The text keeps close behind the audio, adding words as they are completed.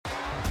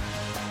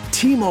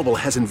T-Mobile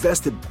has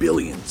invested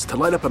billions to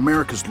light up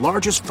America's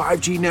largest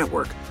 5G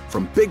network,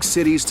 from big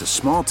cities to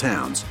small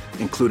towns,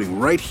 including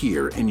right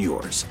here in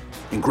yours.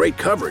 And great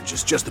coverage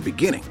is just the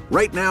beginning.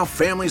 Right now,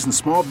 families and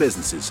small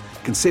businesses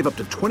can save up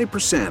to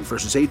 20%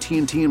 versus AT&T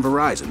and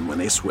Verizon when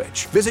they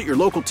switch. Visit your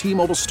local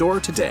T-Mobile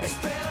store today.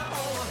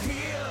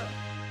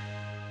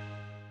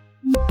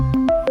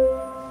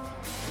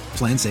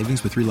 Plan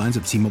savings with 3 lines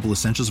of T-Mobile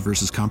Essentials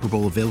versus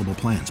comparable available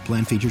plans.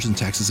 Plan features and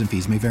taxes and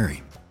fees may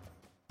vary.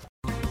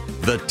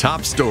 The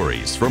top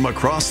stories from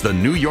across the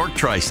New York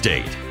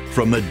tri-state.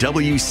 From the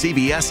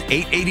WCBS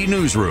 880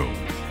 newsroom,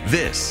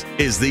 this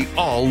is the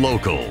All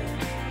Local.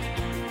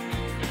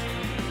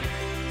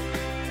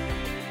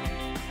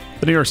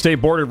 The New York State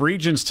Board of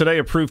Regents today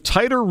approved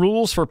tighter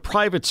rules for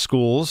private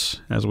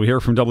schools. As we hear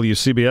from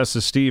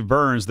WCBS's Steve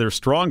Burns, there's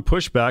strong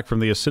pushback from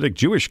the Hasidic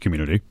Jewish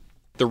community.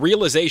 The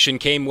realization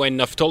came when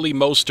Naftali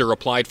Moster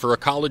applied for a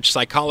college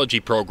psychology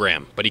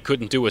program, but he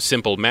couldn't do a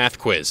simple math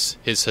quiz.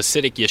 His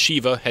Hasidic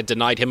yeshiva had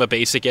denied him a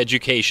basic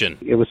education.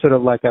 It was sort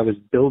of like I was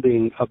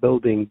building a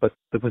building, but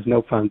there was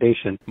no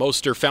foundation.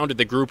 Moster founded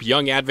the group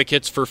Young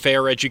Advocates for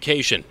Fair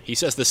Education. He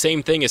says the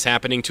same thing is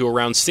happening to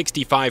around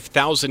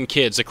 65,000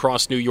 kids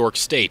across New York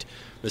State.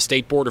 The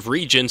State Board of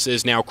Regents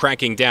is now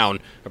cracking down,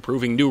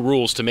 approving new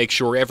rules to make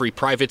sure every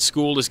private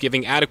school is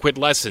giving adequate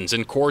lessons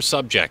in core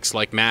subjects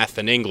like math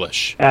and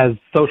English. As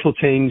social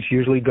change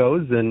usually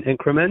goes in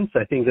increments,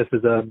 I think this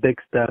is a big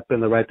step in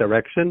the right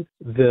direction.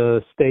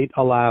 The state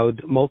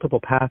allowed multiple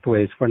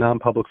pathways for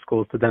non-public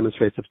schools to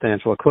demonstrate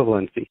substantial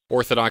equivalency.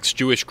 Orthodox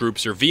Jewish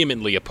groups are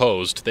vehemently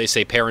opposed. They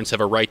say parents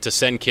have a right to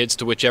send kids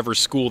to whichever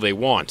school they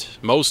want.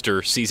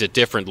 Moster sees it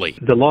differently.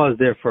 The law is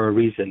there for a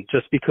reason.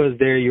 Just because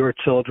they're your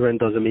children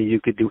doesn't mean you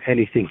could do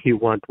anything you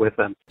want with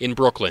them. In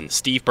Brooklyn,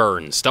 Steve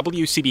Burns,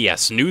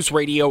 WCBS News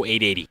Radio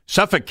 880.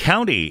 Suffolk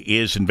County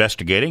is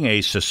investigating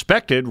a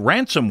suspected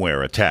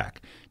ransomware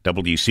attack.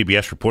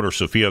 WCBS reporter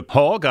Sophia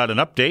Hall got an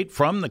update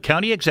from the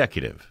county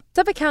executive.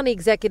 Suffolk County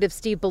Executive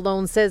Steve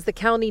Bellone says the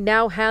county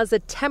now has a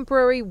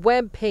temporary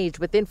web page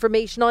with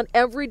information on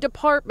every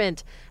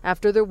department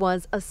after there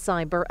was a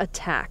cyber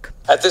attack.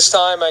 At this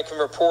time, I can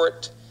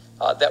report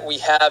that we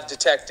have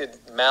detected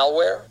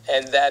malware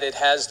and that it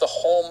has the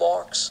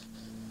hallmarks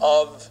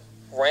of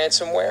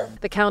ransomware.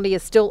 The county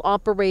is still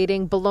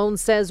operating. Bellone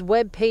says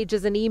web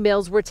pages and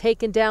emails were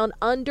taken down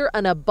under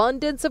an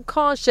abundance of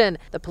caution.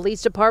 The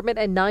police department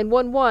and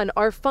 911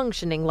 are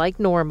functioning like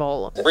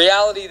normal. The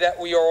reality that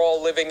we are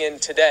all living in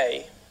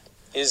today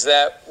is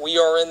that we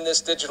are in this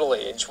digital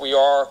age. We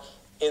are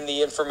in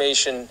the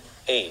information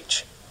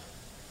age.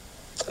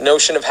 The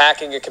notion of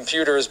hacking a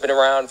computer has been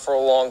around for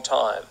a long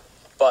time,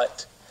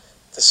 but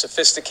the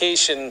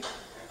sophistication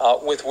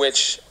with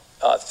which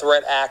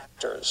threat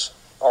actors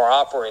are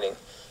operating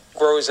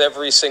grows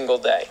every single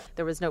day.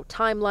 There is no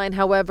timeline,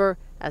 however,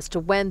 as to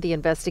when the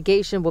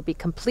investigation will be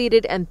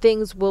completed and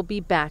things will be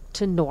back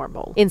to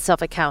normal. In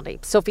Suffolk County,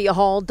 Sophia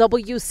Hall,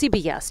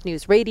 WCBS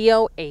News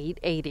Radio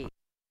 880.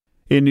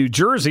 In New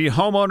Jersey,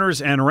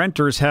 homeowners and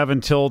renters have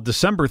until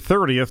December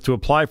 30th to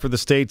apply for the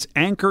state's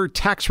Anchor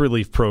Tax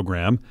Relief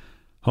Program.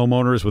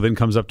 Homeowners with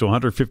incomes up to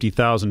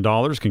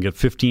 $150,000 can get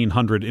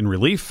 $1,500 in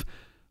relief.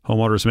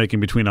 Homeowners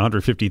making between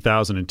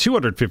 $150,000 and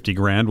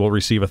 $250,000 will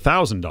receive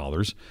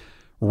 $1,000.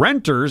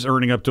 Renters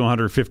earning up to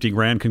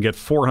 $150,000 can get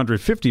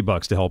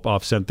 $450 to help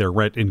offset their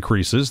rent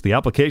increases. The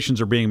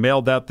applications are being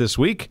mailed out this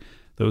week.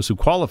 Those who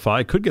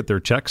qualify could get their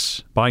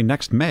checks by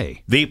next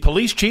May. The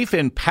police chief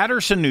in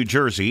Paterson, New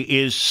Jersey,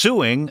 is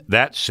suing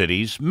that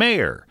city's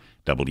mayor.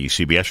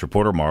 WCBS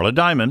reporter Marla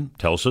Diamond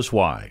tells us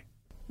why.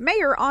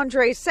 Mayor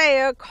Andre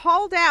Saya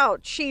called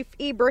out Chief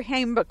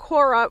Ibrahim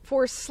Bakora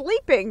for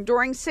sleeping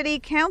during city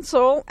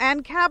council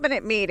and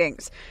cabinet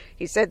meetings.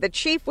 He said the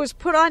chief was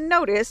put on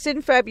notice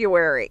in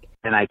February.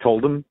 And I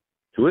told him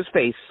to his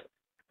face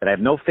that I have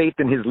no faith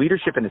in his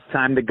leadership and it's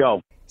time to go.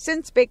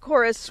 Since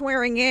Bacora's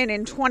swearing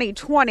in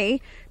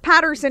 2020,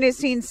 Paterson has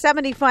seen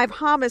 75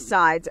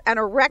 homicides and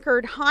a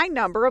record high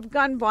number of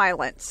gun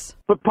violence.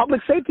 But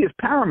public safety is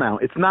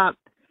paramount.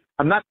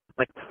 I'm not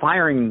like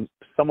firing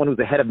someone who's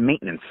the head of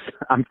maintenance.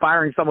 I'm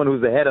firing someone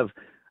who's the head of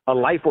a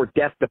life or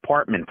death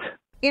department.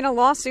 In a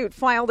lawsuit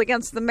filed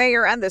against the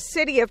mayor and the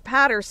city of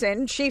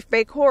Paterson, Chief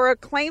Bakora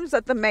claims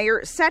that the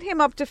mayor set him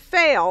up to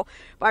fail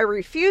by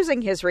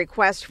refusing his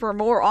request for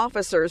more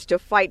officers to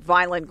fight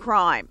violent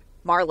crime.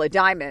 Marla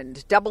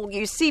Diamond,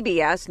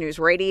 WCBS News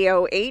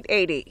Radio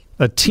 880.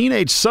 A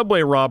teenage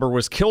subway robber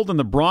was killed in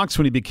the Bronx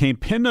when he became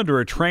pinned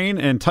under a train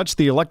and touched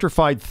the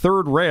electrified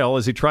third rail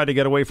as he tried to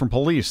get away from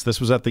police.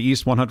 This was at the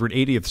East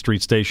 180th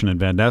Street station in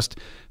Van Nest.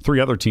 3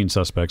 other teen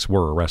suspects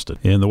were arrested.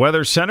 In the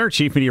Weather Center,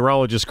 Chief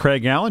Meteorologist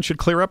Craig Allen should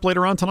clear up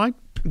later on tonight.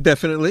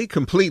 Definitely,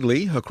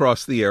 completely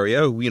across the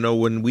area. You know,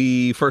 when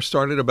we first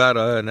started about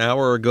an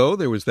hour ago,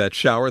 there was that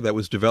shower that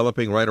was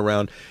developing right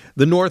around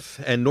the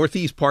north and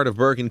northeast part of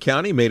Bergen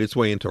County, made its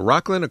way into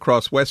Rockland,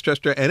 across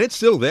Westchester, and it's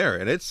still there.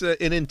 And it's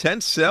an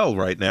intense cell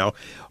right now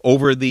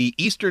over the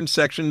eastern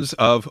sections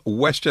of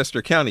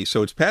Westchester County.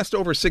 So it's passed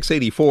over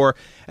 684,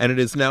 and it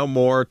is now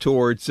more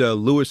towards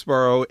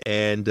Lewisboro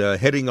and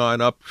heading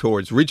on up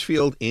towards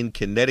Ridgefield in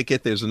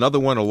Connecticut. There's another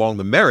one along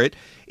the Merritt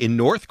in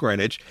North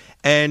Greenwich.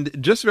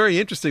 And just very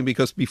interesting,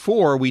 because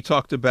before we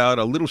talked about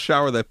a little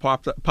shower that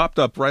popped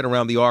up right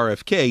around the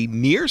RFK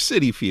near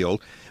Citi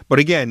Field. But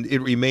again,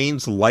 it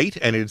remains light,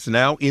 and it's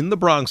now in the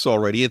Bronx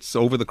already. It's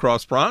over the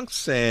Cross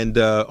Bronx and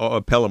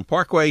Pelham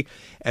Parkway,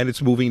 and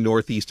it's moving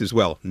northeast as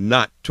well,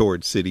 not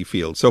towards Citi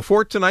Field. So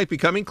for tonight,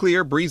 becoming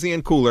clear, breezy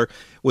and cooler,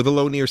 with a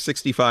low near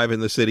 65 in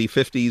the city,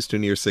 50s to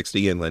near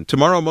 60 inland.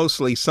 Tomorrow,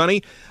 mostly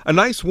sunny, a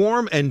nice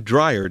warm and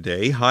drier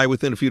day, high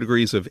within a few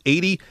degrees of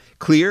 80,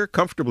 clear,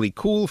 comfortably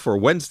cool for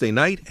Wednesday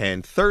night,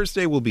 and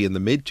Thursday will be in the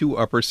mid to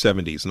upper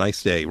 70s.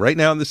 Nice day. Right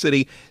now in the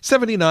city,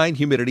 79,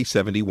 humidity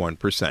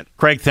 71%.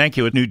 Craig, thank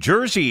you. New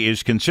Jersey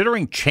is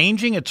considering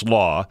changing its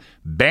law,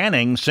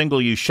 banning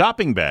single-use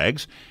shopping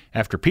bags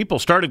after people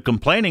started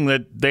complaining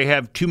that they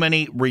have too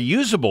many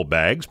reusable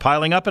bags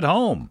piling up at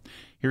home.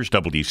 Here's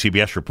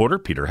WCBS reporter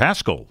Peter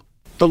Haskell.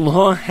 The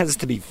law has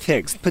to be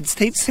fixed, but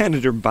State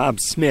Senator Bob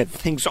Smith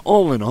thinks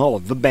all in all,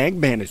 the bag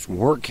ban is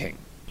working.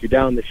 You're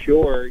down the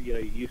shore, you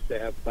used to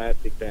have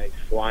plastic bags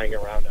flying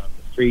around on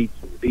the streets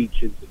and the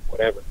beaches and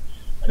whatever.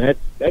 And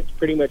that's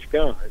pretty much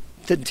gone.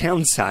 The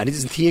downside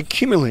is the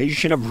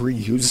accumulation of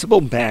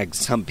reusable bags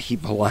some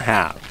people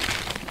have,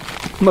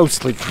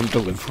 mostly from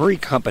delivery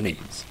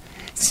companies.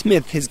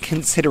 Smith is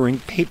considering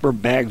paper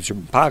bags or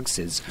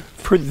boxes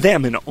for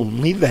them and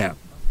only them.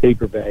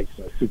 Paper bags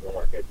in a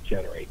supermarket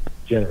generates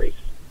a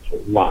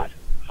lot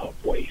of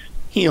waste.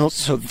 He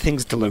also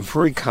thinks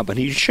delivery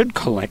companies should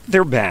collect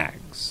their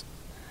bags.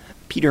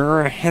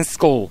 Peter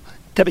Haskell,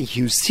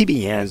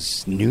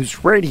 WCBS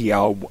News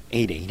Radio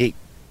 880.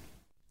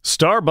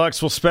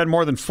 Starbucks will spend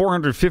more than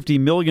 $450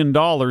 million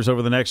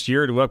over the next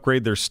year to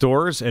upgrade their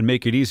stores and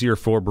make it easier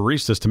for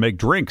baristas to make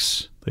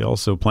drinks. They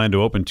also plan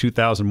to open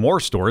 2,000 more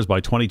stores by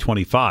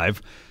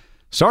 2025.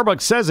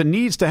 Starbucks says it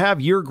needs to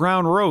have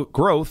year-round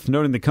growth,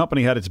 noting the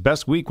company had its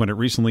best week when it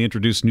recently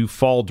introduced new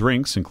fall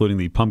drinks, including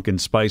the pumpkin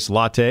spice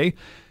latte.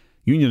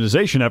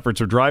 Unionization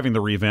efforts are driving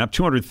the revamp.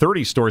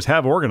 230 stores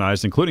have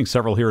organized, including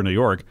several here in New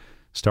York.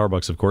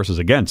 Starbucks, of course, is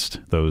against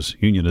those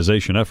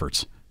unionization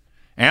efforts.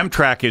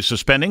 Amtrak is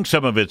suspending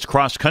some of its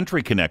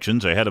cross-country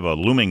connections ahead of a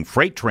looming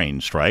freight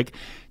train strike.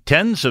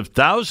 Tens of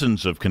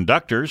thousands of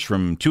conductors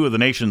from two of the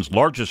nation's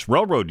largest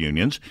railroad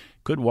unions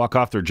could walk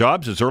off their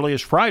jobs as early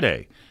as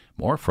Friday.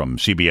 More from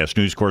CBS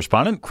News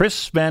correspondent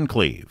Chris Van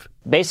Cleve.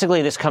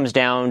 Basically, this comes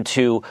down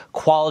to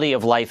quality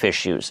of life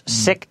issues,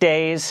 sick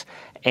days,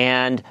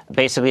 and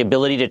basically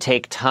ability to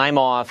take time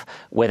off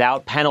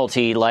without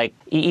penalty, like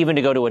even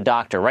to go to a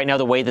doctor. Right now,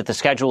 the way that the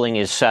scheduling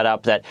is set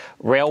up, that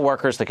rail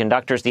workers, the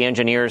conductors, the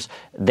engineers,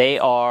 they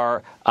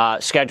are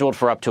scheduled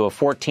for up to a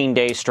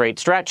 14-day straight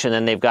stretch, and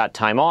then they've got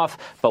time off.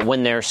 But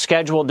when they're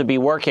scheduled to be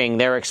working,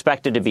 they're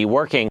expected to be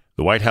working.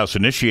 The White House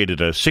initiated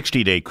a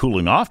 60-day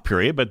cooling-off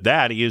period, but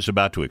that is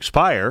about to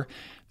expire.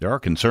 There are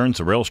concerns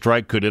the rail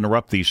strike could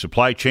interrupt the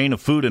supply chain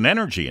of food and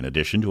energy, in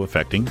addition to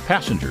affecting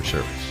passenger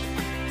service.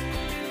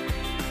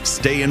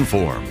 Stay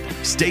informed.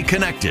 Stay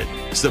connected.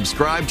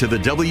 Subscribe to the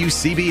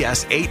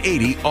WCBS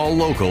 880 All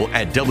Local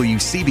at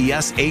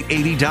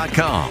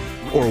WCBS880.com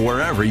or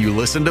wherever you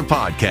listen to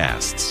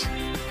podcasts.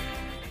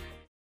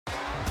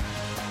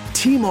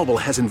 T-Mobile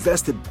has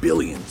invested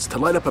billions to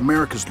light up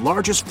America's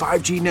largest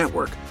 5G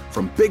network,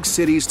 from big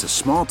cities to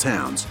small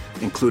towns,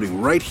 including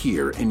right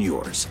here in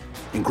yours.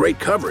 And great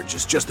coverage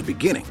is just the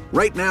beginning.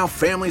 Right now,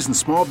 families and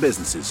small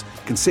businesses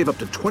can save up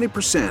to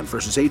 20%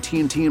 versus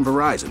AT&T and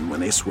Verizon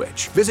when they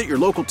switch. Visit your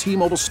local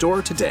T-Mobile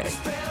store today.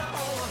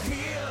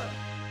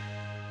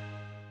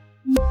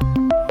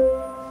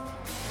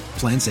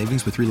 Plan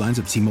savings with 3 lines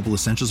of T-Mobile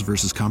Essentials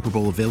versus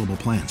comparable available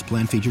plans.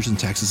 Plan features and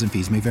taxes and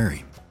fees may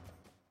vary.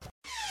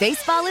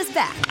 Baseball is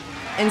back,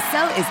 and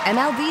so is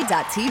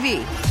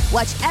MLB.tv.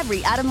 Watch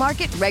every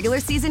out-of-market regular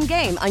season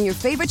game on your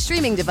favorite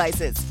streaming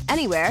devices,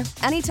 anywhere,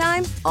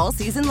 anytime, all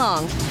season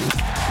long.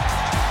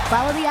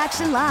 Follow the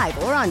action live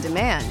or on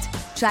demand.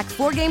 Track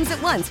 4 games at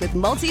once with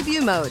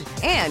multi-view mode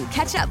and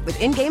catch up with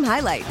in-game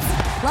highlights.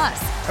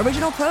 Plus,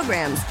 original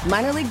programs,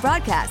 minor league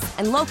broadcasts,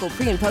 and local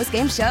pre- and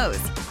post-game shows.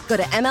 Go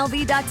to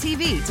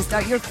MLB.tv to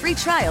start your free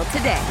trial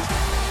today.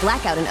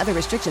 Blackout and other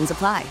restrictions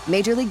apply.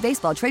 Major League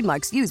Baseball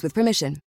trademarks used with permission.